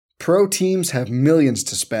Pro teams have millions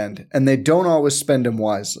to spend, and they don't always spend them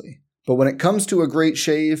wisely. But when it comes to a great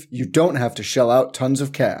shave, you don't have to shell out tons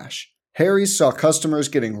of cash. Harry's saw customers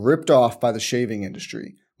getting ripped off by the shaving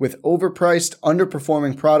industry with overpriced,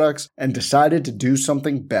 underperforming products and decided to do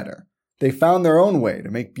something better. They found their own way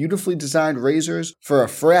to make beautifully designed razors for a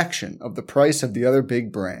fraction of the price of the other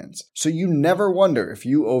big brands, so you never wonder if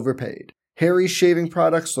you overpaid. Harry's shaving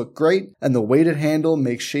products look great, and the weighted handle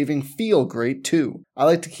makes shaving feel great too. I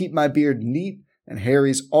like to keep my beard neat, and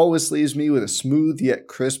Harry's always leaves me with a smooth yet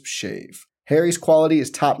crisp shave. Harry's quality is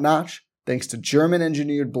top-notch, thanks to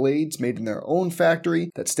German-engineered blades made in their own factory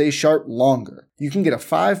that stay sharp longer. You can get a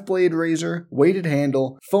 5-blade razor, weighted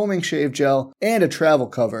handle, foaming shave gel, and a travel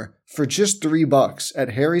cover for just $3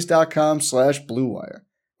 at harrys.com/bluewire.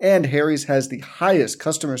 And Harry's has the highest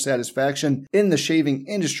customer satisfaction in the shaving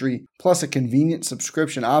industry, plus a convenient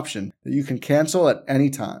subscription option that you can cancel at any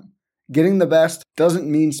time. Getting the best doesn't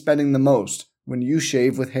mean spending the most when you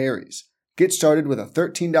shave with Harry's. Get started with a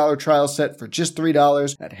 $13 trial set for just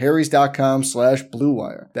 $3 at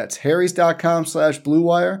harrys.com/bluewire. That's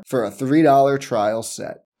harrys.com/bluewire for a $3 trial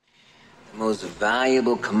set. The most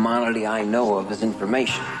valuable commodity I know of is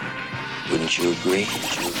information. Wouldn't you agree?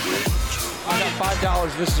 I got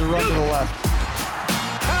 $5. This is a run to the left.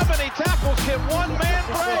 How many tackles can one man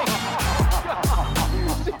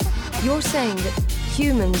break? You're saying that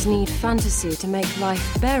humans need fantasy to make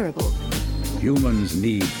life bearable? Humans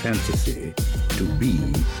need fantasy to be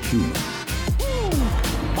human.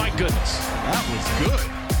 My goodness, that was good.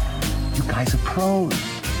 You guys are pros.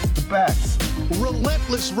 The best.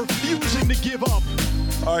 Relentless, refusing to give up.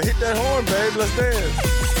 All right, hit that horn, babe. Let's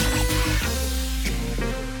dance.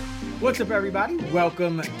 What's up, everybody?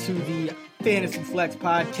 Welcome to the Fantasy Flex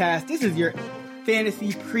Podcast. This is your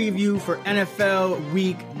fantasy preview for NFL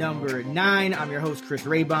Week number 9. I'm your host, Chris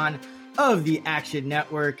Raybon of the Action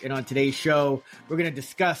Network. And on today's show, we're going to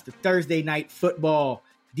discuss the Thursday Night Football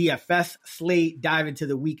DFS slate, dive into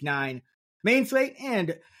the Week 9 main slate,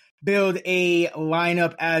 and build a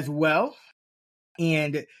lineup as well.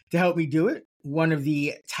 And to help me do it, one of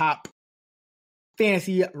the top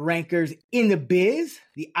fantasy rankers in the biz,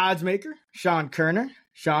 the odds maker, Sean Kerner.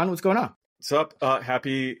 Sean, what's going on? What's up?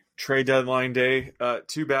 Happy trade deadline day.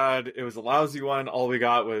 Too bad it was a lousy one. All we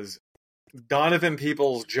got was Donovan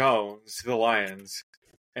Peoples-Jones to the Lions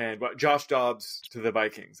and Josh Dobbs to the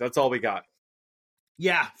Vikings. That's all we got.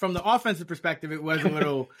 Yeah, from the offensive perspective, it was a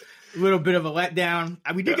little bit of a letdown.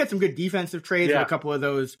 We did get some good defensive trades with a couple of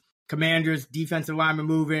those Commanders defensive linemen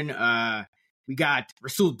moving. We got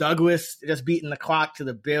Rasul Douglas just beating the clock to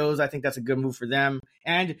the Bills. I think that's a good move for them.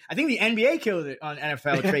 And I think the NBA killed it on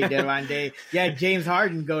NFL trade deadline day. Yeah, James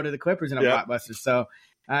Harden go to the Clippers in a blockbuster. So,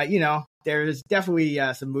 there's definitely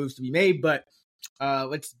some moves to be made. But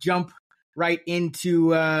let's jump right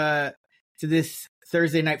into to this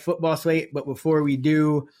Thursday Night Football slate. But before we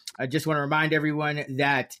do, I just want to remind everyone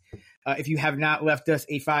that if you have not left us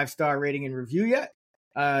a 5-star rating and review yet,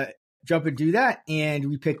 jump and do that. And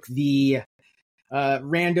we pick the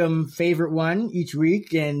random favorite one each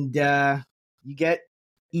week, and you get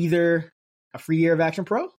either a free year of Action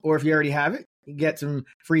Pro, or if you already have it, you get some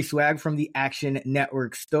free swag from the Action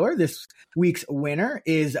Network store. This week's winner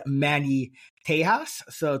is Manny Tejas.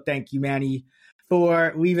 So thank you, Manny,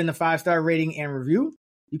 for leaving the 5-star rating and review.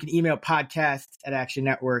 You can email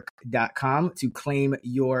podcasts@actionnetwork.com to claim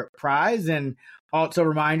your prize. And also a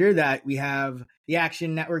reminder that we have the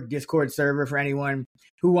Action Network Discord server for anyone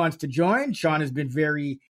who wants to join. Sean has been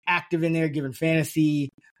very active in there, giving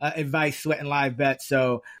fantasy advice, sweating live bets.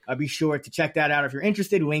 So be sure to check that out if you're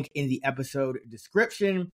interested. Link in the episode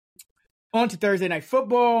description. On to Thursday Night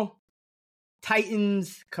Football.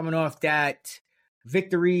 Titans coming off that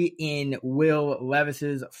victory in Will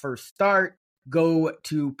Levis's first start. Go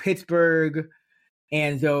to Pittsburgh.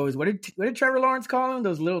 And those, what did Trevor Lawrence call them?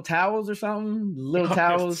 Those little towels or something? Little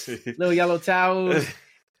towels, little yellow towels.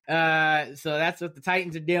 So that's what the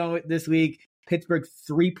Titans are dealing with this week. Pittsburgh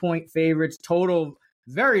 3-point favorites, total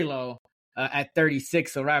very low at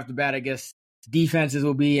 36. So right off the bat, I guess defenses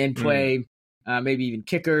will be in play, maybe even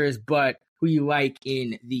kickers. But who you like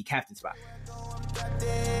in the captain spot?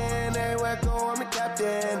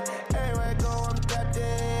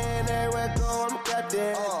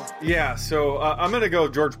 Yeah, so I'm going to go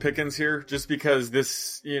George Pickens here just because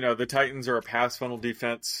this, the Titans are a pass funnel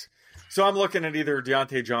defense. So I'm looking at either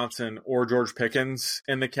Deontay Johnson or George Pickens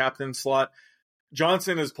in the captain slot.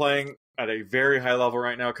 Johnson is playing at a very high level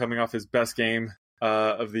right now, coming off his best game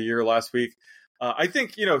of the year last week. I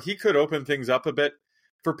think, he could open things up a bit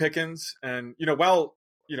for Pickens. And, while,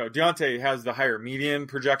 Deontay has the higher median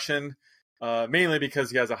projection, mainly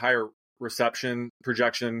because he has a higher reception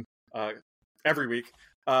projection every week.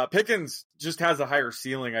 Pickens just has a higher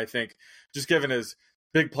ceiling, I think, just given his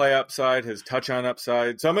big play upside, his touchdown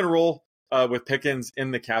upside. So I'm going to roll with Pickens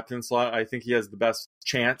in the captain slot. I think he has the best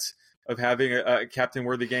chance of having a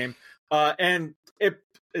captain-worthy game. And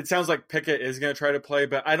it sounds like Pickett is going to try to play,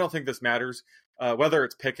 but I don't think this matters. Whether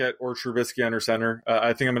it's Pickett or Trubisky under center,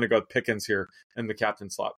 I think I'm going to go with Pickens here in the captain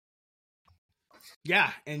slot.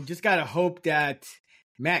 Yeah, and just got to hope that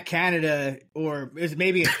Matt Canada, or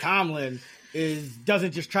maybe it's Tomlin,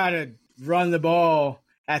 doesn't just try to run the ball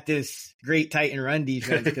at this great Titan run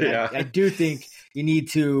defense. Because I do think you need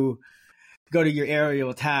to go to your aerial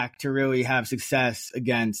attack to really have success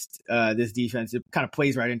against this defense. It kind of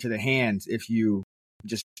plays right into the hands if you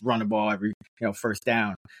just run the ball every first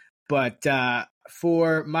down. But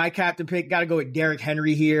for my captain pick, got to go with Derrick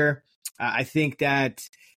Henry here. I think that,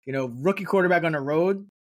 rookie quarterback on the road,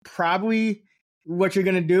 probably what you're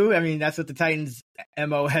going to do. I mean, that's what the Titans'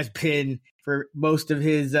 MO has been for most of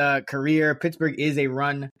his career. Pittsburgh is a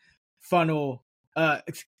run funnel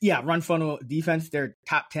defense. They're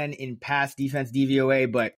top 10 in pass defense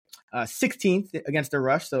DVOA, but 16th against the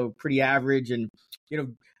rush, so pretty average. And, I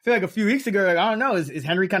feel like a few weeks ago, I don't know, is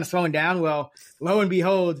Henry kind of slowing down? Well, lo and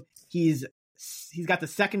behold, he's got the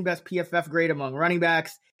second best PFF grade among running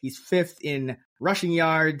backs. He's 5th in rushing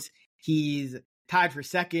yards. He's tied for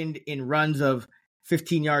 2nd in runs of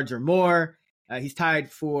 15 yards or more. He's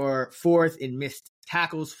tied for 4th in missed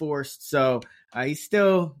tackles forced. So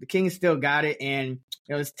the Kings still got it. And,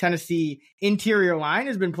 this Tennessee interior line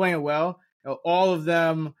has been playing well. All of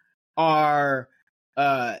them are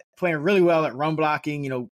playing really well at run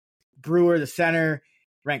blocking. Brewer, the center,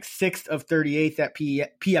 ranked 6th of 38th at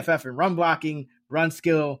PFF in run blocking, run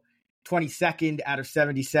skill 22nd out of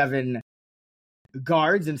 77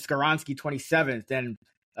 guards, and Skoronski 27th. And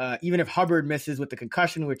even if Hubbard misses with the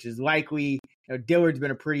concussion, which is likely, Dillard's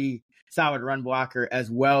been a pretty solid run blocker as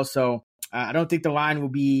well. So I don't think the line will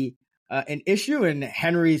be an issue, and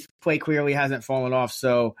Henry's play clearly hasn't fallen off.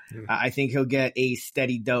 So I think he'll get a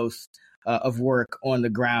steady dose of work on the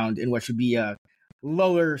ground in what should be a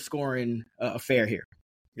lower scoring affair here.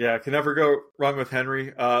 Yeah, can never go wrong with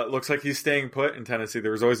Henry. Looks like he's staying put in Tennessee.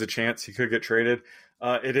 There was always a chance he could get traded.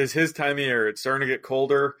 It is his time of year. It's starting to get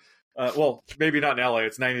colder. Well, maybe not in LA.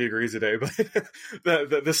 It's 90 degrees a day,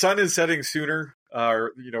 but the sun is setting sooner.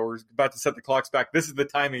 We're about to set the clocks back. This is the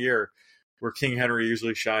time of year where King Henry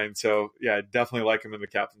usually shines. So, yeah, I definitely like him in the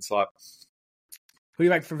captain slot. Who do you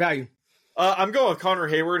like for value? I'm going with Connor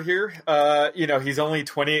Hayward here. He's only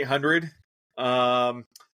 2,800.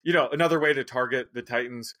 Another way to target the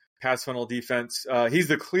Titans' pass funnel defense. He's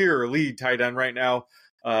the clear lead tight end right now.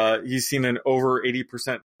 He's seen an over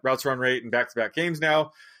 80% routes run rate in back-to-back games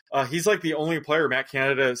now. He's like the only player Matt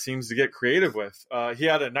Canada seems to get creative with. He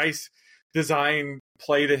had a nice design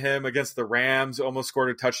play to him against the Rams, almost scored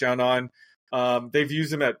a touchdown on. They've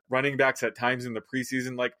used him at running backs at times in the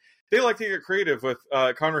preseason. They like to get creative with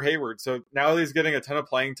Connor Hayward. So now he's getting a ton of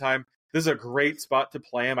playing time. This is a great spot to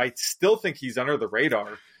play him. I still think he's under the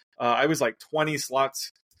radar. I was 20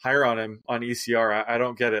 slots higher on him on ECR. I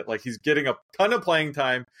don't get it. He's getting a ton of playing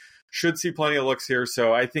time. Should see plenty of looks here.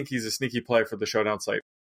 So I think he's a sneaky play for the showdown slate.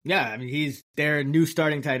 Yeah, I mean, he's their new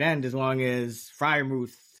starting tight end as long as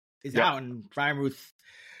Freiermuth is out, and Freiermuth,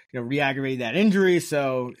 re-aggravated that injury,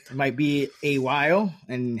 so it might be a while.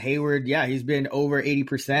 And Hayward, he's been over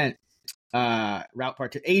 80%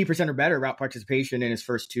 80% or better route participation in his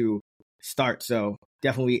first 2 starts. So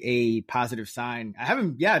definitely a positive sign. I have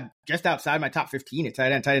him, just outside my top 15 at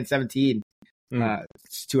tight end 17.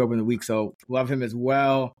 It's 2 open the week, so love him as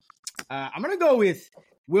well. I'm gonna go with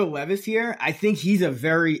Will Levis here. I think he's a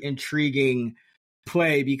very intriguing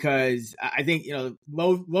play because I think,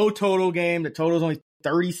 low total game. The total is only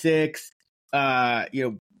 36.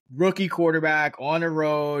 Rookie quarterback on the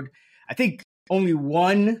road. I think only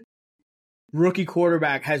one rookie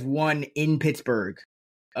quarterback has won in Pittsburgh.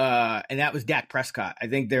 And that was Dak Prescott. I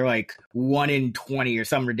think they're 1 in 20 or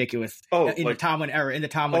something ridiculous. The Tomlin era. In the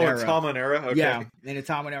Tomlin era. Tomlin era? Okay. Yeah, in the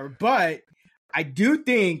Tomlin era. But I do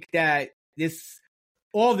think that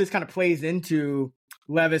all of this kind of plays into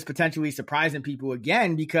Levis potentially surprising people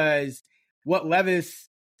again, because what Levis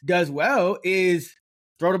does well is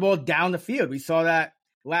throw the ball down the field. We saw that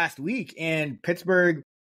last week, and Pittsburgh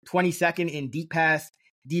 22nd in deep pass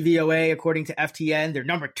DVOA according to FTN. They're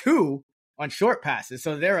number 2 on short passes.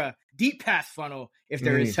 So they're a deep pass funnel, if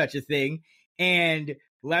there is such a thing. And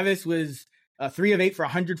Levis was 3 of 8 for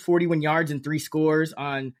 141 yards and 3 scores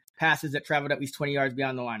on passes that traveled at least 20 yards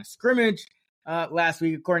beyond the line of scrimmage last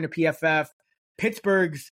week, according to PFF.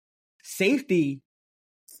 Pittsburgh's safety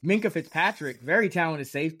Minkah Fitzpatrick, very talented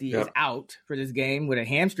safety, is out for this game with a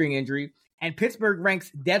hamstring injury. And Pittsburgh ranks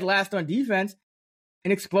dead last on defense,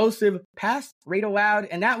 an explosive pass rate allowed,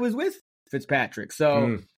 and that was with Fitzpatrick.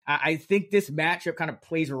 So I think this matchup kind of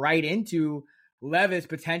plays right into Levis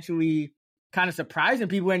potentially kind of surprising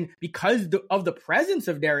people. And because of the presence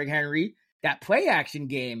of Derrick Henry, that play action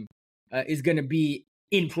game is going to be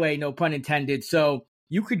in play, no pun intended. So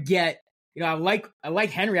you could get, I like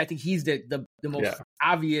Henry. I think he's the most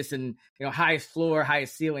obvious and, highest floor,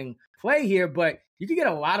 highest ceiling play here, but you could get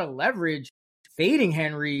a lot of leverage fading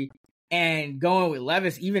Henry and going with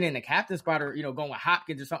Levis, even in the captain spot, or, going with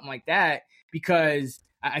Hopkins or something like that, because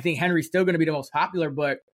I think Henry's still going to be the most popular,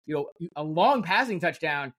 but, a long passing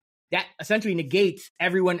touchdown, that essentially negates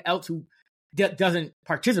everyone else who doesn't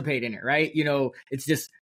participate in it, right? It's just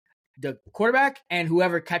the quarterback and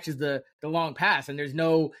whoever catches the long pass, and there's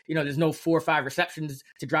no 4 or 5 receptions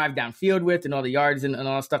to drive downfield with, and all the yards and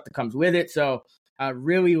all the stuff that comes with it. So I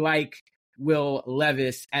really like Will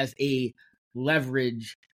Levis as a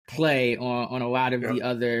leverage play on a lot of the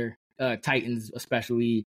other Titans,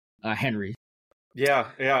 especially Henry. Yeah.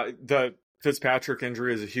 The Fitzpatrick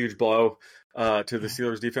injury is a huge blow to the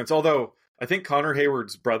Steelers defense. Although I think Connor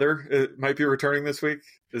Hayward's brother might be returning this week.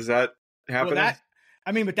 Is that happening?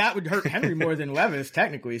 But that would hurt Henry more than Levis,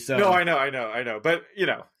 technically. So no, I know. But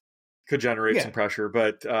could generate some pressure.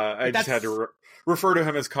 But I just had to refer to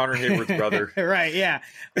him as Connor Hayward's brother. Right? Yeah.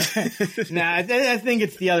 I think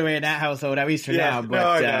it's the other way in that household, at least for now.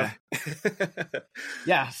 But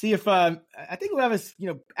see if I think Levis,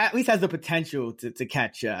 at least has the potential to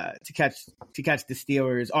catch the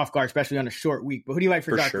Steelers off guard, especially on a short week. But who do you like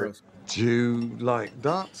for dark throws? Do you like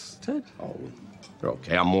darts, Ted? Oh,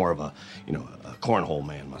 okay. I'm more of a cornhole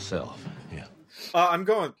man myself. Yeah. I'm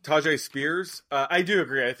going with Tajay Spears. I do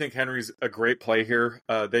agree. I think Henry's a great play here.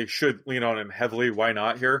 They should lean on him heavily. Why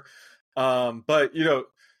not here? But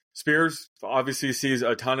Spears obviously sees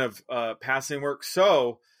a ton of passing work.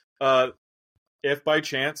 So if by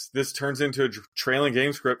chance this turns into a trailing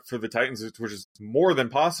game script for the Titans, which is more than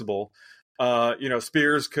possible,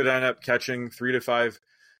 Spears could end up catching 3 to 5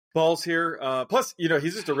 balls here. Plus,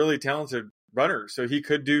 he's just a really talented runner, so he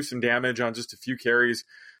could do some damage on just a few carries,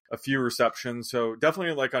 a few receptions. So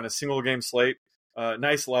definitely like on a single game slate,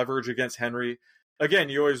 nice leverage against Henry. Again,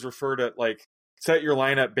 you always refer to set your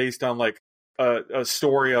lineup based on a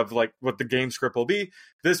story of what the game script will be.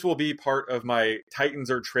 This will be part of my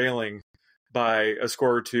Titans are trailing by a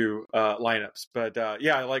score or 2 lineups. But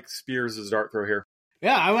I like Spears as dart throw here.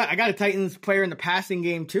 Yeah, I got a Titans player in the passing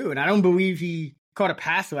game too, and I don't believe he caught a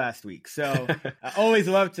pass last week. So I always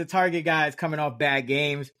love to target guys coming off bad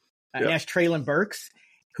games. That's Treylon Burks,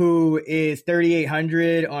 who is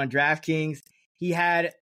 3,800 on DraftKings. He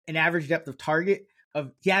had an average depth of target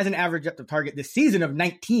this season of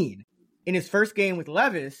 19. In his first game with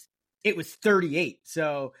Levis, it was 38.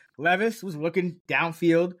 So Levis was looking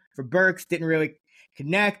downfield for Burks, didn't really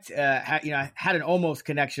connect, had an almost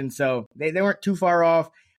connection. So they weren't too far off,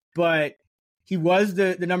 but he was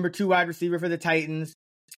the number 2 wide receiver for the Titans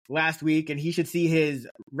last week, and he should see his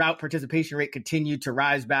route participation rate continue to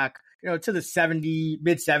rise back, to the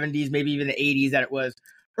mid 70s, maybe even the 80s that it was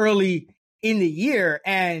early in the year.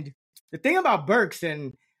 And the thing about Burks,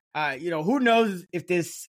 and who knows if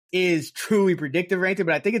this is truly predictive rated,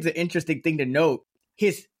 but I think it's an interesting thing to note.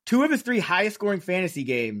 2 of his 3 highest scoring fantasy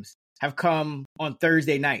games have come on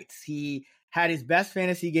Thursday nights. He had his best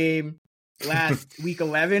fantasy game last week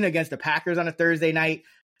 11 against the Packers on a Thursday night,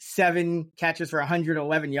 7 catches for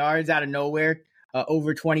 111 yards out of nowhere,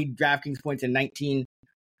 over 20 DraftKings points and 19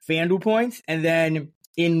 FanDuel points. And then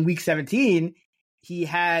in week 17, he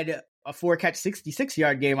had a 4-catch,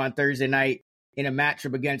 66-yard game on Thursday night in a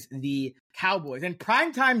matchup against the Cowboys. And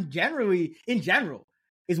primetime in general,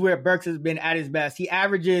 is where Burks has been at his best. He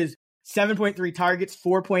averages 7.3 targets,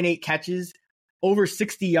 4.8 catches, over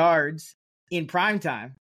 60 yards in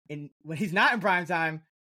primetime. And when he's not in primetime,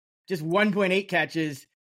 just 1.8 catches,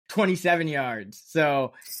 27 yards.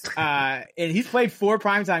 So, and he's played 4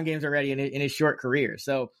 primetime games already in his short career.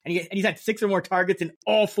 So, and he's had 6 or more targets in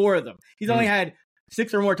all 4 of them. He's only had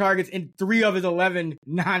 6 or more targets in 3 of his 11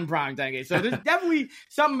 non-primetime games. So there's definitely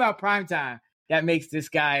something about primetime that makes this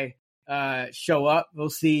guy show up. We'll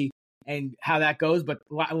see and how that goes. But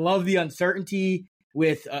I love the uncertainty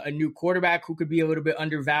with a new quarterback who could be a little bit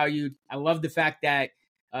undervalued. I love the fact that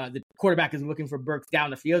the quarterback is looking for Burks down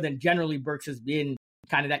the field, and generally Burks has been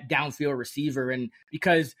kind of that downfield receiver. And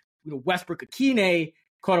because Westbrook-Akine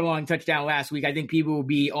caught a long touchdown last week, I think people will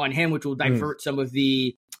be on him, which will divert some of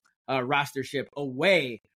the rostership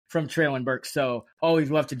away from Treylon Burks. So always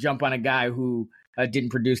love to jump on a guy who didn't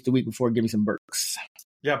produce the week before. Give me some Burks.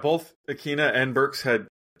 Yeah, both Akina and Burks had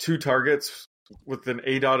 2 targets with an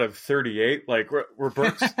ADOT of 38. Like, were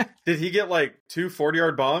Burks, did he get like 2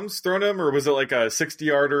 40-yard bombs thrown at him, or was it like a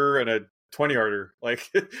 60-yarder and a 20-yarder? Like,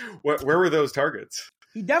 where were those targets?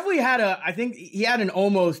 He definitely had I think he had an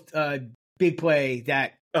almost big play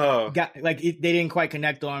that got, like, they didn't quite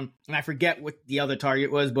connect on, and I forget what the other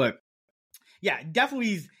target was, but yeah,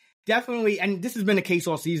 definitely, and this has been the case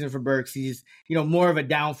all season for Burks. He's, more of a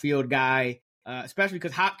downfield guy, especially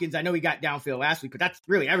because Hopkins, I know he got downfield last week, but that's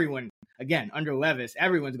really everyone, again, under Levis,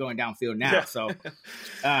 everyone's going downfield now. Yeah. So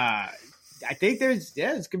I think there's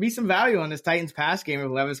going to be some value on this Titans pass game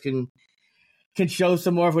if Levis can show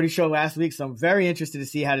some more of what he showed last week. So I'm very interested to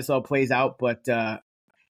see how this all plays out. But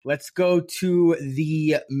let's go to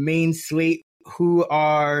the main slate. Who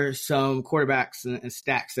are some quarterbacks and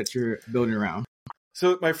stacks that you're building around?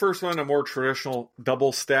 So my first one, a more traditional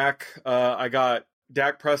double stack. I got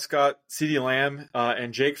Dak Prescott, CeeDee Lamb,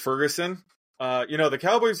 and Jake Ferguson. The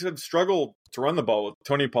Cowboys have struggled to run the ball with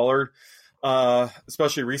Tony Pollard,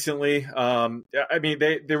 especially recently.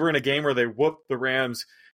 They were in a game where they whooped the Rams,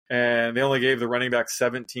 and they only gave the running back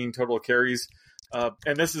 17 total carries.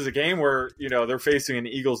 And this is a game where, they're facing an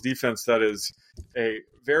Eagles defense that is a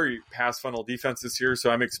very pass funnel defense this year.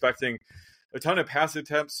 So I'm expecting a ton of pass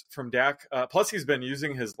attempts from Dak. Plus, he's been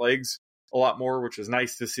using his legs a lot more, which is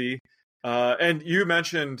nice to see. And you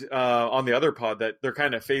mentioned on the other pod that they're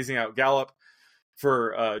kind of phasing out Gallup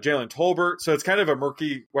for Jalen Tolbert. So it's kind of a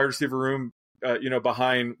murky wide receiver room,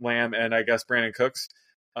 behind Lamb and I guess Brandon Cooks.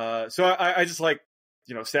 So I just like,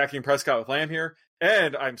 stacking Prescott with Lamb here.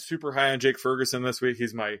 And I'm super high on Jake Ferguson this week.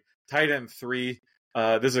 He's my tight end 3.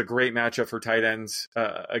 This is a great matchup for tight ends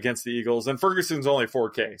against the Eagles. And Ferguson's only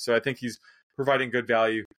 4K, so I think he's providing good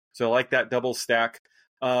value. So I like that double stack.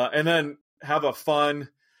 And then have a fun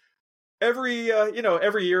every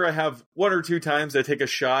year I have 1 or 2 times I take a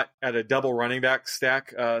shot at a double running back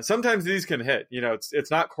stack. Sometimes these can hit.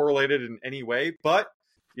 It's not correlated in any way, but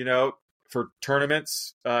for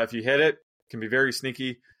tournaments, if you hit it can be very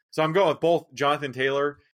sneaky. So I'm going with both Jonathan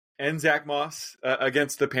Taylor and Zach Moss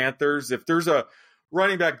against the Panthers. If there's a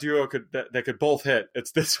running back duo that could both hit,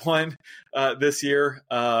 it's this one this year.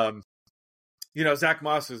 Zach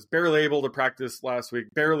Moss was barely able to practice last week,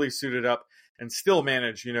 barely suited up, and still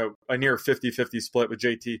managed, a near 50-50 split with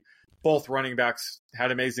JT. Both running backs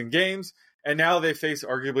had amazing games, and now they face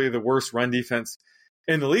arguably the worst run defense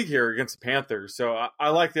in the league here against the Panthers. So I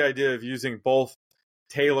like the idea of using both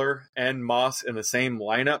Taylor and Moss in the same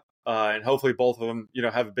lineup, and hopefully both of them,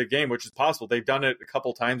 have a big game, which is possible. They've done it a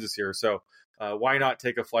couple times this year, so why not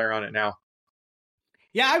take a flyer on it now?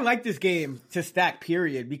 Yeah, I like this game to stack,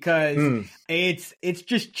 period, because it's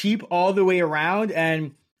just cheap all the way around,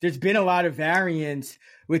 and there's been a lot of variance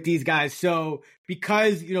with these guys. So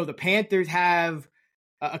because, the Panthers have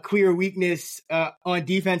a clear weakness on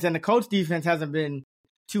defense, and the Colts defense hasn't been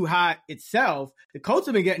too hot itself, the Colts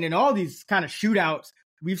have been getting in all these kind of shootouts.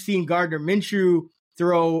 We've seen Gardner Minshew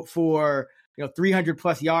throw for 300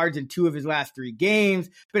 plus yards in 2 of his last 3 games.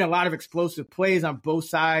 It's been a lot of explosive plays on both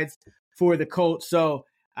sides for the Colts. So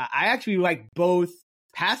I actually like both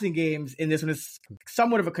passing games in this one. It's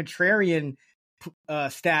somewhat of a contrarian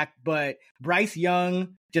stack, but Bryce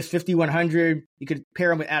Young, just 5,100. You could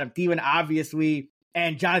pair him with Adam Thielen, obviously,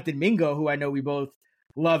 and Jonathan Mingo, who I know we both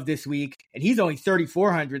love this week, and he's only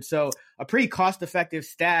 3,400. So a pretty cost-effective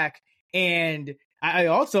stack. And I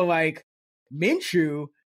also like Minshew,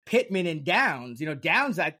 Pittman, and Downs.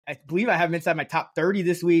 Downs, I believe I have him inside my top 30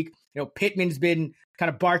 this week. Pittman's been kind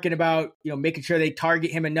of barking about, making sure they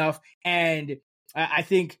target him enough. And I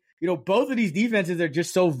think, both of these defenses are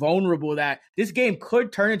just so vulnerable that this game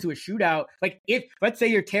could turn into a shootout. Like, if, let's say,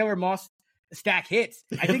 your Taylor Moss stack hits,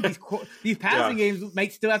 I think these passing games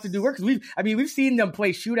might still have to do work. Because we've seen them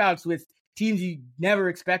play shootouts with teams you never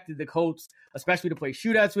expected the Colts, especially to play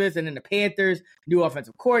shootouts with. And then the Panthers, new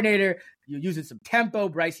offensive coordinator, you're using some tempo.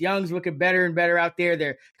 Bryce Young's looking better and better out there.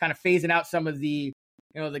 They're kind of phasing out some of the,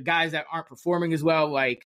 the guys that aren't performing as well,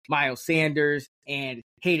 like Miles Sanders and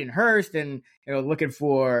Hayden Hurst, and, looking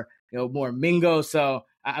for, more Mingo. So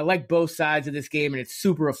I like both sides of this game, and it's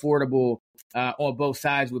super affordable on both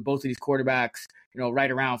sides with both of these quarterbacks, right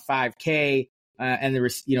around 5K. And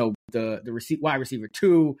the wide receiver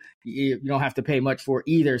 2, you don't have to pay much for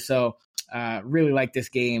either. So really like this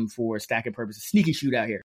game for stacking purposes. Sneaky shootout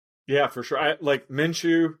here. Yeah, for sure. I like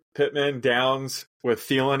Minshew, Pittman, Downs with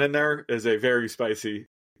Thielen in there is a very spicy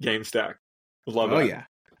game stack. Love it. Oh, yeah.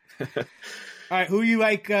 All right, who do you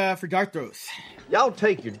like for dart throws? Y'all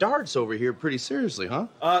take your darts over here pretty seriously,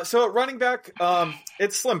 huh? So at running back,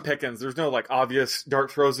 it's slim pickings. There's no like obvious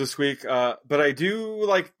dart throws this week, but I do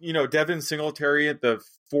like Devin Singletary at the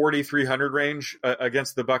 4,300 range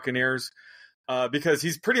against the Buccaneers because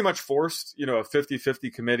he's pretty much forced a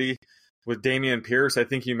 50-50 committee with Dameon Pierce. I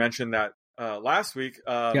think you mentioned that last week,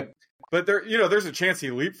 yep. But there's a chance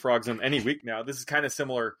he leapfrogs him any week now. This is kind of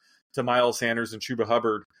similar to Miles Sanders and Chuba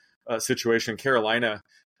Hubbard situation in Carolina.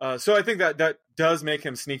 So I think that does make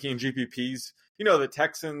him sneaky in GPPs. The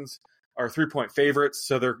Texans are 3-point favorites,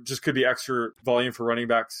 so there just could be extra volume for running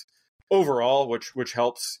backs overall, which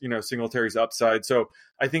helps, Singletary's upside. So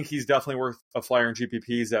I think he's definitely worth a flyer in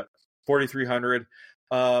GPPs at 4,300.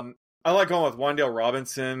 I like going with Wan'Dale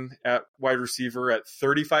Robinson at wide receiver at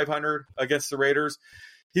 3,500 against the Raiders.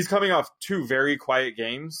 He's coming off 2 very quiet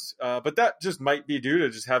games, but that just might be due to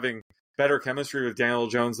just having better chemistry with Daniel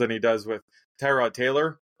Jones than he does with Tyrod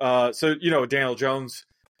Taylor. So Daniel Jones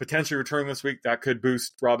potentially returning this week, that could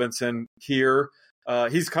boost Robinson here.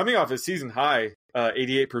 He's coming off his season high,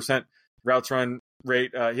 88% routes run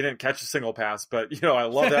rate. He didn't catch a single pass, but I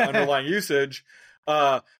love that underlying usage.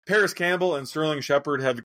 Paris Campbell and Sterling Shepard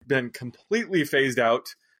have been completely phased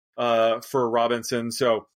out for Robinson.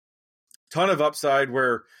 So ton of upside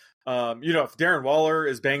where, if Darren Waller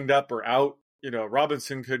is banged up or out,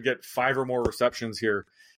 Robinson could get 5 or more receptions here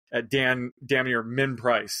at damn near min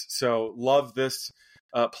price. So love this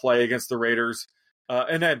play against the Raiders.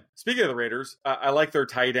 And then speaking of the Raiders, I like their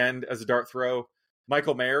tight end as a dart throw,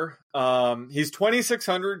 Michael Mayer. He's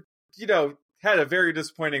 2,600, had a very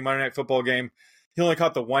disappointing Monday Night Football game. He only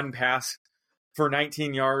caught the 1 pass for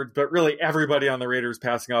 19 yards, but really everybody on the Raiders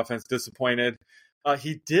passing offense disappointed.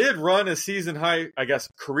 He did run a season high, I guess,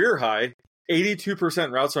 career high,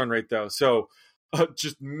 82% routes run rate though. So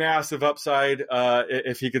just massive upside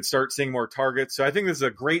if he could start seeing more targets. So I think this is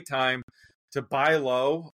a great time to buy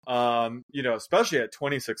low, especially at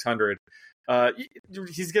 2,600.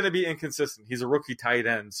 He's going to be inconsistent. He's a rookie tight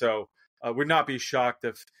end. So would not be shocked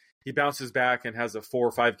if he bounces back and has a 4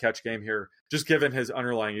 or 5 catch game here, just given his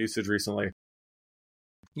underlying usage recently.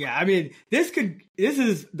 Yeah, I mean, this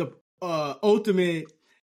is the ultimate,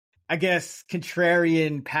 I guess,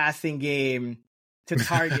 contrarian passing game to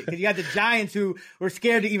target. Because you got the Giants who were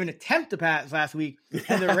scared to even attempt to pass last week,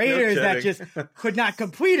 and the Raiders that just could not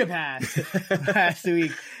complete a pass last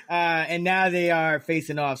week. And now they are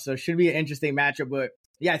facing off. So should be an interesting matchup. But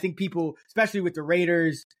yeah, I think people, especially with the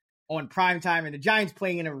Raiders on primetime and the Giants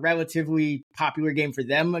playing in a relatively popular game for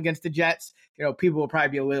them against the Jets, people will probably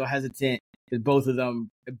be a little hesitant because both of them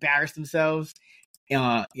embarrassed themselves,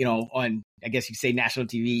 on, I guess you say national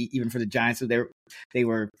TV, even for the Giants. So they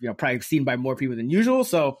were, probably seen by more people than usual.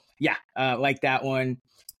 So yeah, like that one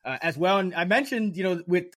as well. And I mentioned,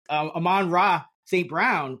 with Amon-Ra St.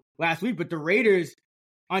 Brown last week, but the Raiders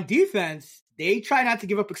on defense, they try not to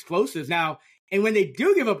give up explosives now. And when they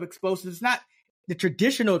do give up explosives, it's not the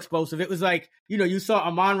traditional explosive. It was like, you saw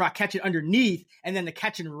Amon-Ra catch it underneath, and then the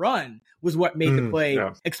catch and run was what made the play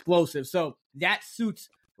explosive. So that suits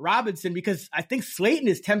Robinson because I think Slayton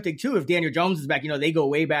is tempting too. If Daniel Jones is back, they go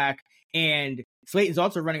way back, and Slayton's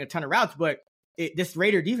also running a ton of routes, but this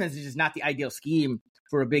Raider defense is just not the ideal scheme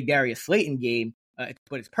for a big Darius Slayton game,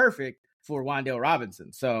 but it's perfect for Wan'Dale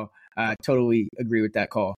Robinson. So I totally agree with that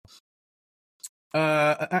call.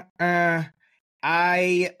 Running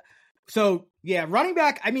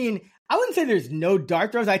back, I mean, I wouldn't say there's no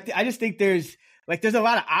dart throws. I just think there's a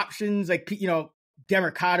lot of options.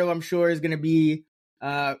 Demercado, I'm sure, is going to be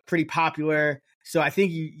pretty popular. So I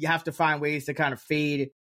think you have to find ways to kind of fade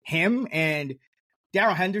him. And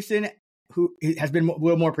Darrell Henderson, who has been a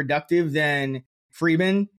little more productive than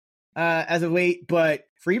Freeman as of late, but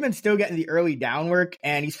Freeman's still getting the early down work,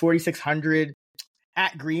 and he's 4,600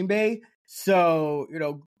 at Green Bay. So,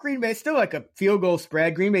 Green Bay is still like a field goal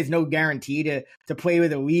spread. Green Bay's no guarantee to play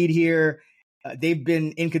with a lead here. They've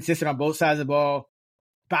been inconsistent on both sides of the ball.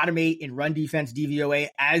 Bottom 8 in run defense, DVOA,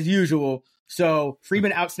 as usual. So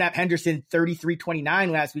Freeman outsnapped Henderson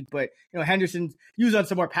 33-29 last week, but Henderson's used on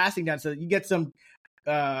some more passing down, so you get some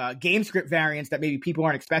game script variance that maybe people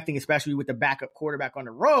aren't expecting, especially with the backup quarterback on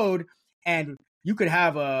the road. And you could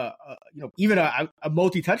have even a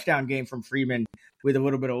multi-touchdown game from Freeman with a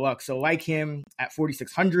little bit of luck. So like him at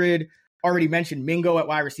 4,600. Already mentioned Mingo at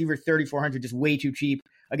wide receiver, 3,400, just way too cheap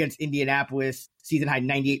against Indianapolis. Season high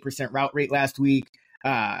 98% route rate last week.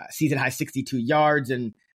 Season high 62 yards,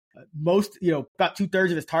 and most, about 2/3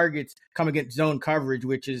 of his targets come against zone coverage,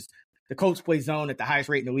 which is the Colts play zone at the highest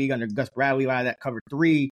rate in the league under Gus Bradley. A lot of that covered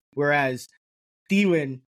 3, whereas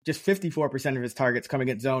Thielen just 54% of his targets coming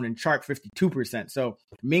at zone, and Chark 52%. So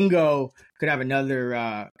Mingo could have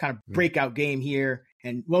another kind of breakout game here.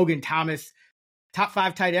 And Logan Thomas, top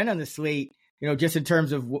 5 tight end on the slate, just in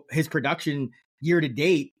terms of his production year to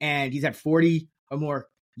date. And he's had 40 or more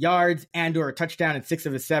yards and or a touchdown in 6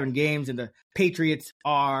 of his 7 games. And the Patriots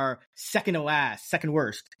are second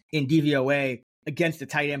worst in DVOA against the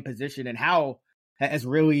tight end position. And Howell has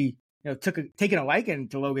really taken a liking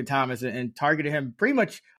to Logan Thomas and targeted him pretty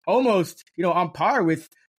much almost, on par with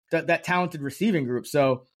that talented receiving group.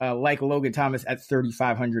 So like Logan Thomas at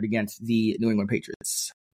 3,500 against the New England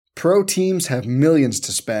Patriots. Pro teams have millions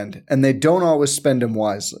to spend, and they don't always spend them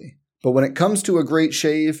wisely. But when it comes to a great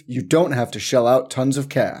shave, you don't have to shell out tons of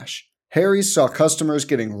cash. Harry's saw customers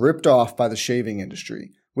getting ripped off by the shaving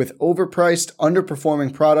industry with overpriced,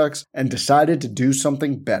 underperforming products and decided to do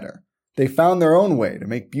something better. They found their own way to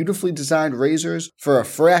make beautifully designed razors for a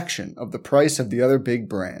fraction of the price of the other big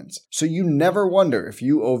brands, so you never wonder if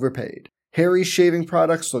you overpaid. Harry's shaving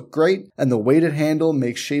products look great, and the weighted handle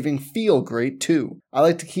makes shaving feel great too. I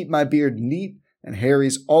like to keep my beard neat, and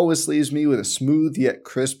Harry's always leaves me with a smooth yet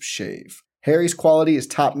crisp shave. Harry's quality is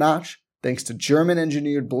top-notch, thanks to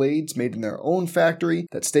German-engineered blades made in their own factory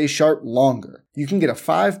that stay sharp longer. You can get a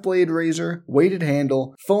 5-blade razor, weighted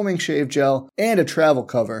handle, foaming shave gel, and a travel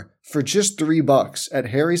cover for just $3 at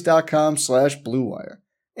harrys.com/bluewire.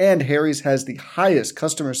 And Harry's has the highest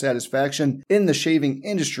customer satisfaction in the shaving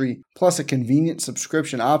industry, plus a convenient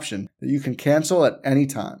subscription option that you can cancel at any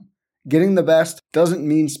time. Getting the best doesn't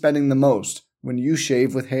mean spending the most when you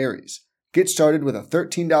shave with Harry's. Get started with a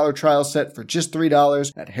 $13 trial set for just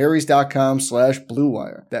 $3 at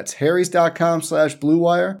harrys.com/bluewire. That's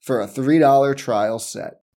harrys.com/bluewire for a $3 trial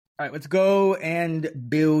set. All right, let's go and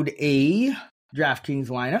build a DraftKings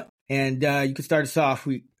lineup. And you can start us off.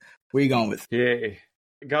 Where are you going with? Yay.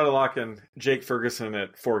 Got to lock in Jake Ferguson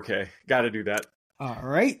at 4K. Got to do that. All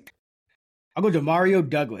right. I'll go to Mario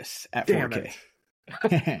Douglas at 4K.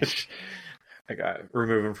 I got to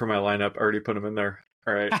remove him from my lineup. Already put him in there.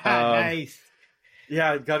 All right. Nice.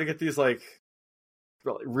 Yeah, got to get these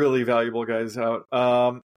really valuable guys out.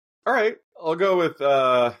 All right. I'll go with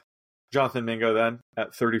Jonathan Mingo then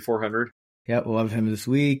at 3,400. Yep, love him this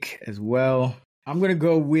week as well. I'm going to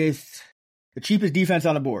go with the cheapest defense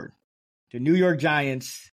on the board. The New York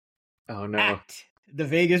Giants. Oh, no. At the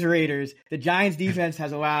Vegas Raiders. The Giants defense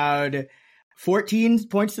has allowed 14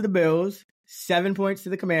 points to the Bills, 7 points to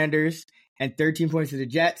the Commanders, and 13 points to the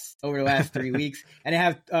Jets over the last 3 weeks. And they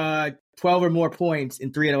have 12 or more points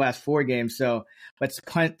in 3 of the last 4 games. So let's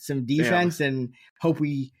punt some defense and hope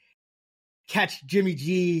we catch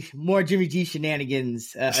more Jimmy G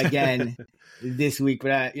shenanigans again this week.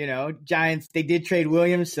 But, Giants, they did trade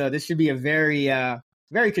Williams, so this should be a very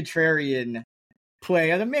contrarian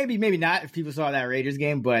play. Although maybe not if people saw that Raiders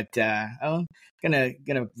game, but I'm gonna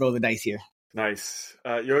roll the dice here. Nice.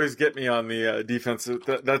 You always get me on the defensive.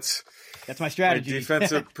 That's my strategy. My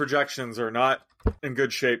defensive projections are not in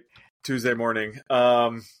good shape Tuesday morning.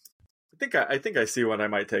 I think I see one I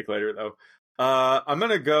might take later though. I'm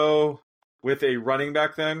gonna go with a running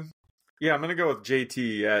back then. Yeah, I'm going to go with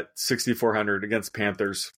JT at 6,400 against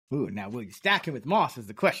Panthers. Ooh, now will you stack him with Moss is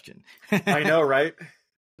the question. I know, right?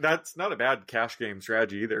 That's not a bad cash game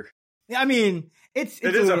strategy either. I mean, it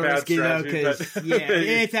is a bad risky, strategy. Though,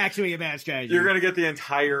 it's actually a bad strategy. You're going to get the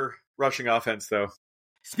entire rushing offense, though.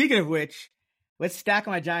 Speaking of which, let's stack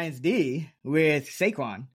my Giants D with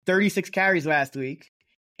Saquon. 36 carries last week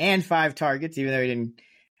and 5 targets, even though he didn't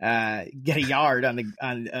get a yard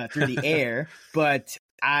through the air. But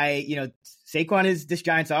Saquon is this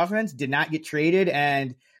Giants offense, did not get traded,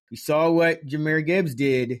 and we saw what Jahmyr Gibbs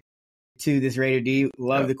did to this Raider D.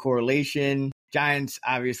 Love the correlation. Giants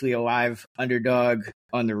obviously a live underdog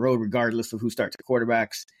on the road, regardless of who starts at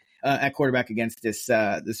quarterback against this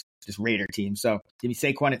Raider team. So give me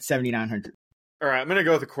Saquon at 7,900. All right, I'm gonna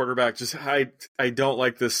go with the quarterback. Just I don't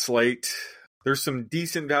like this slate. There's some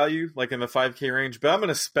decent value, like in the 5K range, but I'm going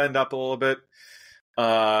to spend up a little bit.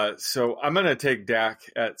 So I'm going to take Dak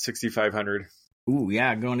at 6,500. Ooh,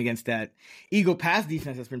 yeah, going against that Eagle pass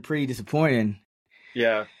defense that's been pretty disappointing.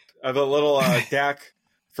 Yeah, I have a little Dak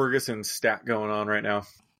Ferguson stat going on right now.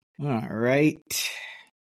 All right.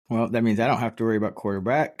 Well, that means I don't have to worry about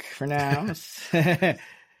quarterback for now.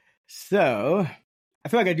 So I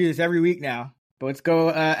feel like I do this every week now, but let's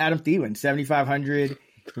go Adam Thielen, 7,500.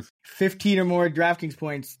 15 or more DraftKings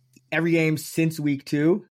points every game since week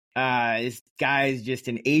 2. This guy is just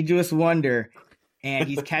an ageless wonder, and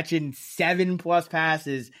he's catching 7+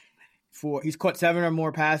 passes he's caught 7 or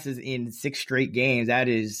more passes in 6 straight games. That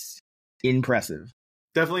is impressive.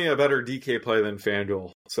 Definitely a better DK play than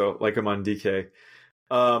FanDuel. So like him on DK.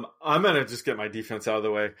 I'm going to just get my defense out of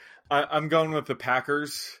the way. I'm going with the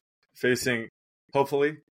Packers facing,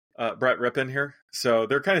 hopefully, Brett Rippon here. So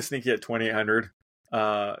they're kind of sneaky at 2,800.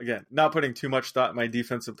 Again, not putting too much thought in my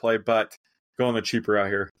defensive play, but going the cheaper out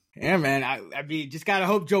here. Yeah, man. I mean, just got to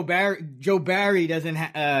hope Joe Barry doesn't,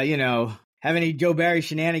 have any Joe Barry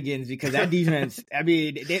shenanigans, because that defense, I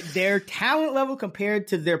mean, their talent level compared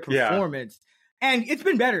to their performance, and it's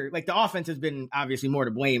been better. Like, the offense has been obviously more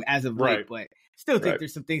to blame as of late, but still think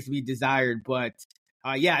there's some things to be desired. But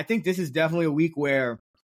I think this is definitely a week where,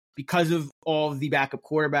 because of all of the backup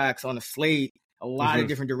quarterbacks on the slate, a lot of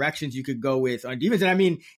different directions you could go with on defense. And I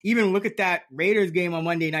mean, even look at that Raiders game on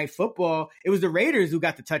Monday Night Football. It was the Raiders who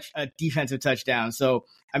got a defensive touchdown. So,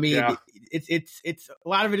 I mean, it's a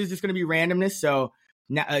lot of it is just going to be randomness. So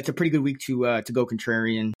now, it's a pretty good week to go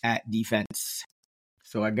contrarian at defense.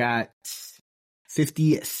 So I got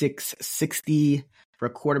 56-60 for a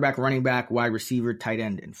quarterback, running back, wide receiver, tight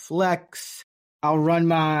end, and flex. I'll run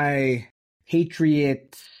my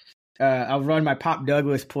Patriots. I'll run my Pop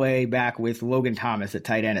Douglas play back with Logan Thomas at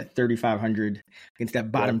tight end at 3,500 against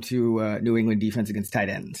that bottom two New England defense against tight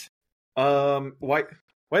ends. Why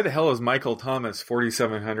the hell is Michael Thomas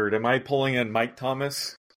 4,700? Am I pulling in Mike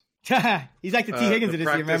Thomas? He's like the T. Higgins of this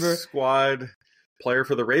year, remember? Squad player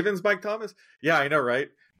for the Ravens, Mike Thomas? Yeah, I know, right?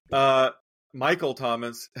 Michael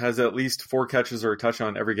Thomas has at least 4 catches or a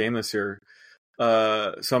touchdown every game this year.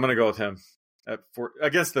 So I'm going to go with him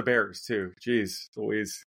against the Bears, too. Jeez,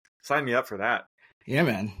 Louise. Sign me up for that. Yeah,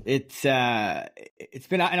 man. It's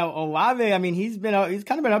been, and Olave, I mean, he's kind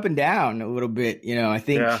of been up and down a little bit. I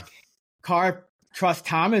think Carr trusts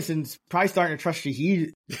Thomas and probably starting to trust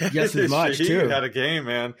Shaheed just as much too. Shaheed had a game,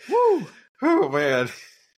 man. Woo! Oh man,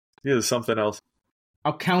 he is something else.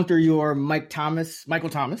 I'll counter your Michael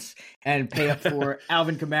Thomas, and pay up for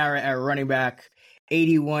Alvin Kamara at running back,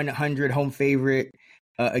 8,100 home favorite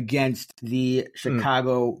against the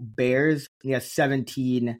Chicago Bears. He has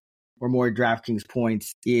 17 or more DraftKings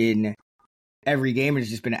points in every game, and it's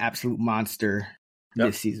just been an absolute monster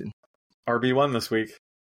this season. RB1 this week.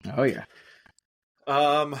 Oh yeah.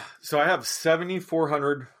 So I have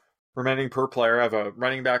 7,400 remaining per player. I have a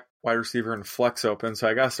running back, wide receiver, and flex open. So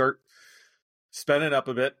I got to start spending up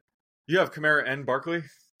a bit. You have Kamara and Barkley?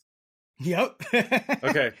 Yep.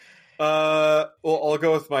 Okay. Well, I'll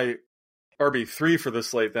go with my RB3 for the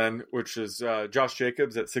slate then, which is Josh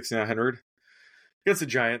Jacobs at 6,900 against the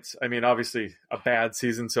Giants. I mean, obviously a bad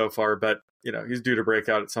season so far, but he's due to break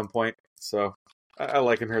out at some point. So I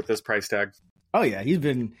like him here at this price tag. Oh yeah, he's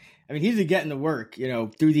been getting the work,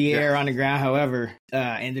 through the air, on the ground, however.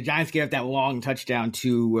 And the Giants gave up that long touchdown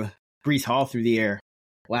to Breece Hall through the air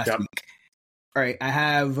last week. All right, I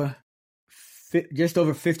have just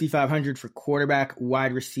over 5,500 for quarterback,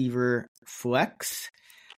 wide receiver, flex.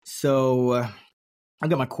 So I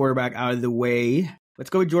got my quarterback out of the way. Let's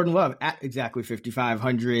go with Jordan Love at exactly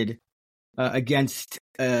 5,500 against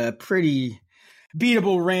a pretty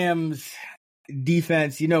beatable Rams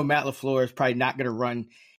defense. Matt LaFleur is probably not going to run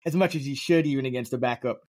as much as he should, even against a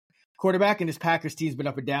backup quarterback. And this Packers team's been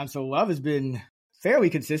up and down, so Love has been fairly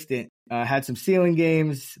consistent. Had some ceiling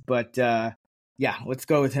games, but let's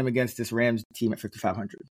go with him against this Rams team at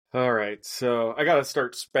 5,500. All right, so I got to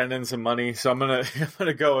start spending some money. So I'm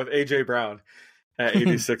gonna go with AJ Brown at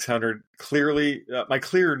 8,600. Clearly, my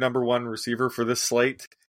clear number one receiver for this slate.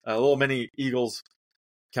 A little mini Eagles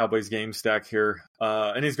Cowboys game stack here,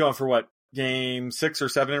 and he's going for what, game 6 or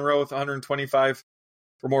 7 in a row with 125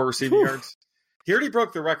 or more receiving yards. He already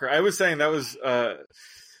broke the record. I was saying that was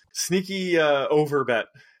sneaky over bet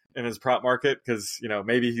in his prop market because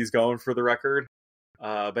maybe he's going for the record.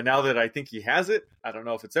 But now that I think he has it, I don't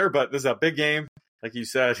know if it's there, but this is a big game. Like you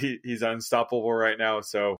said, he's unstoppable right now.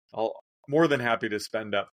 So I'll more than happy to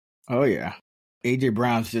spend up. Oh yeah. AJ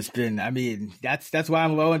Brown's just been, I mean, that's why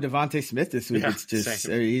I'm low on Devontae Smith this week. It's just,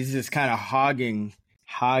 he's just kind of hogging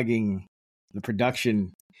the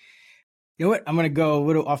production. You know what? I'm going to go a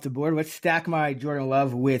little off the board. Let's stack my Jordan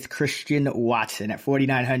Love with Christian Watson at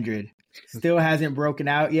 4,900. Still hasn't broken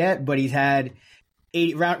out yet, but he's had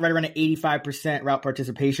right around an 85% route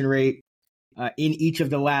participation rate in each of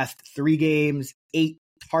the last 3 games, 8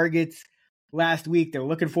 targets last week. They're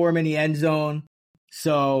looking for him in the end zone.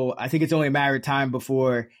 So I think it's only a matter of time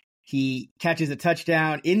before he catches a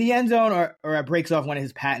touchdown in the end zone or breaks off one of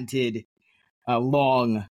his patented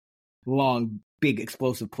long, big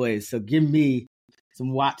explosive plays. So give me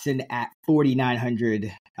some Watson at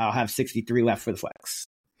 4,900. I'll have 63 left for the flex.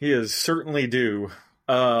 He is certainly due.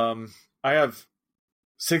 I have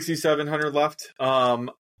 6,700 left. I'm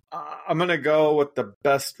going to go with the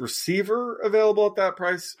best receiver available at that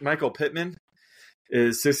price, Michael Pittman.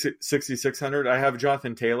 is 6,600. I have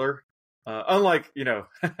Jonathan Taylor. Unlike,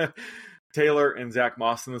 Taylor and Zach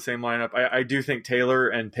Moss in the same lineup, I do think Taylor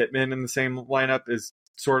and Pittman in the same lineup is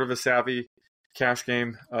sort of a savvy cash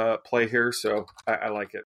game play here. So I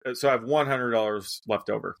like it. So I have $100 left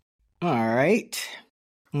over. All right.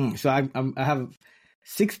 So I have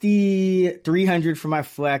 6,300 for my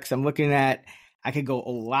flex. I'm looking at, I could go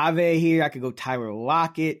Olave here. I could go Tyler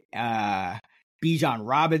Lockett, Bijan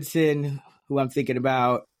Robinson, who I'm thinking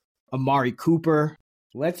about, Amari Cooper.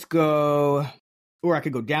 Let's go, or I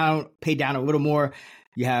could go down, pay down a little more.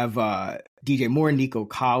 You have DJ Moore, Nico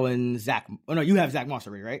Collins, Zach. Oh no, you have Zach Moss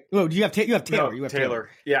already, right? Oh, do you have Taylor? No, you have Taylor.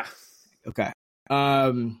 Yeah. Okay.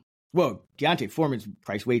 Whoa, D'Onta Foreman's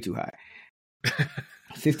price way too high.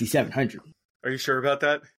 5,700. Are you sure about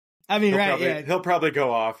that? I mean, he'll probably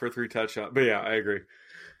go off for 3 touchdowns. But yeah, I agree.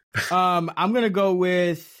 I'm gonna go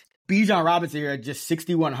with Bijan Robinson here at just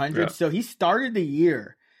 6,100. Yeah. So he started the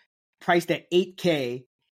year priced at $8K.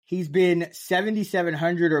 He's been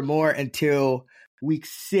 7,700 or more until week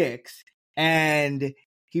 6, and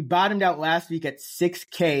he bottomed out last week at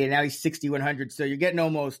 6K, and now he's 6,100. So you're getting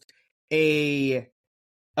almost a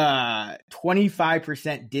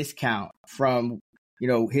 25% discount from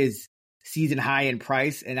his season high in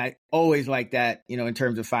price, and I always like that in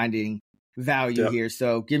terms of finding value here.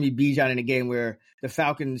 So give me Bijan in a game where the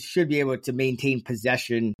Falcons should be able to maintain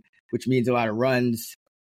possession, which means a lot of runs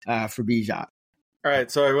for Bijan. All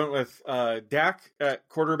right, so I went with Dak at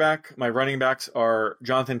quarterback. My running backs are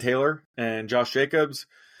Jonathan Taylor and Josh Jacobs.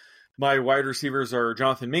 My wide receivers are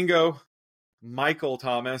Jonathan Mingo, Michael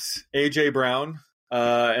Thomas, A.J. Brown,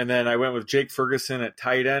 and then I went with Jake Ferguson at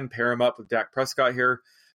tight end, pair him up with Dak Prescott here.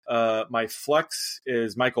 My flex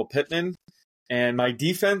is Michael Pittman, and my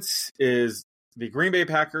defense is the Green Bay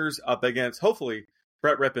Packers up against, hopefully,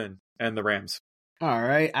 Brett Rippon and the Rams. All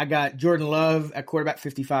right, I got Jordan Love at quarterback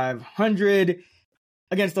 5,500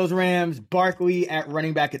 against those Rams. Barkley at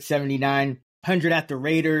running back at 7,900 at the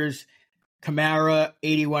Raiders. Kamara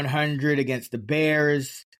 8,100 against the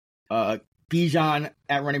Bears. Bijan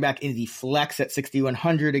at running back in the flex at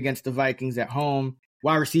 6,100 against the Vikings at home.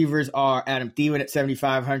 Wide receivers are Adam Thielen at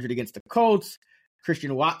 7,500 against the Colts.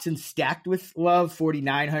 Christian Watson stacked with Love,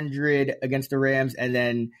 4,900 against the Rams. And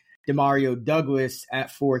then Demario Douglas at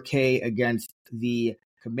 4K against the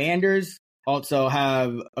Commanders. Also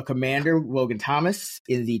have a commander, Logan Thomas,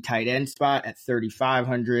 in the tight end spot at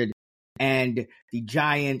 3,500. And the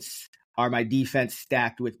Giants are my defense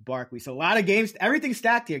stacked with Barkley. So a lot of games, everything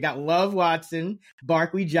stacked here. Got Love, Watson,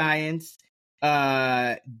 Barkley, Giants,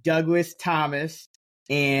 Douglas, Thomas,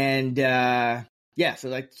 and so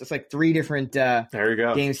it's like 3 different there you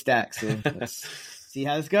go. game stacks. So let's see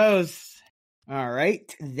how this goes. All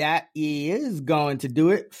right, that is going to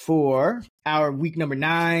do it for our week number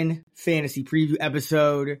 9 fantasy preview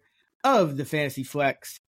episode of the Fantasy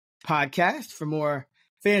Flex podcast. For more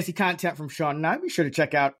fantasy content from Sean and I, be sure to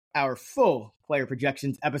check out our full player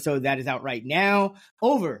projections episode that is out right now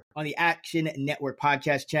over on the Action Network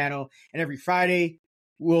podcast channel. And every Friday,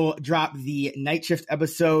 we'll drop the night shift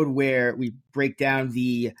episode where we break down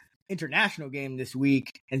the international game this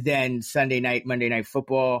week, and then Sunday night, Monday Night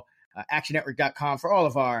Football. ActionNetwork.com for all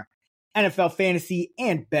of our NFL fantasy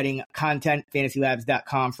and betting content.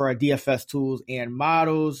 FantasyLabs.com for our DFS tools and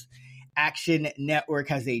models. Action Network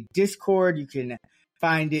has a Discord. You can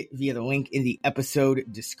find it via the link in the episode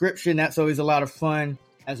description. That's always a lot of fun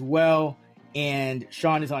as well. And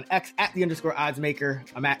Sean is on X at @_oddsmaker.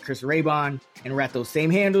 I'm at Chris Raybon, and we're at those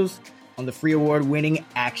same handles on the free award-winning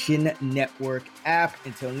Action Network app.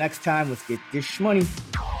 Until next time, let's get this money.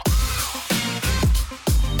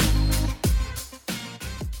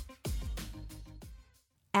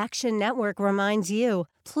 Action Network reminds you,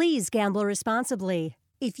 please gamble responsibly.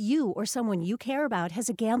 If you or someone you care about has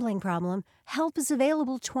a gambling problem, help is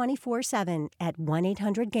available 24/7 at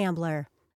 1-800-GAMBLER.